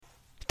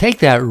Take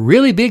that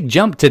really big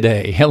jump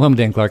today. Hello, I'm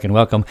Dan Clark and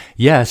welcome.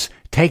 Yes,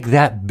 take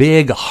that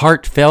big,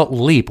 heartfelt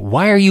leap.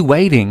 Why are you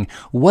waiting?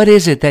 What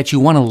is it that you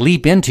want to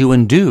leap into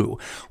and do?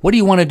 What do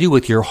you want to do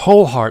with your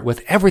whole heart,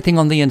 with everything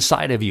on the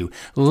inside of you?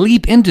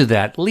 Leap into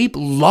that. Leap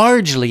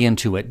largely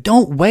into it.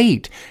 Don't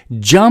wait.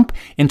 Jump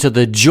into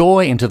the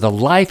joy, into the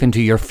life,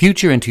 into your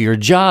future, into your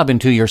job,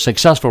 into your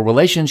successful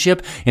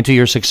relationship, into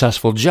your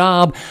successful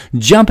job.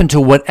 Jump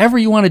into whatever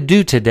you want to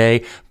do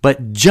today,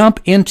 but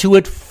jump into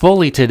it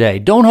fully today.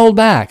 Don't hold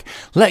back.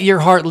 Let your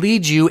heart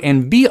lead you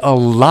and be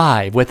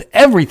alive with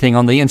everything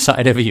on the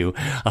inside of you.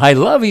 I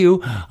love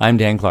you. I'm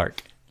Dan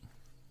Clark.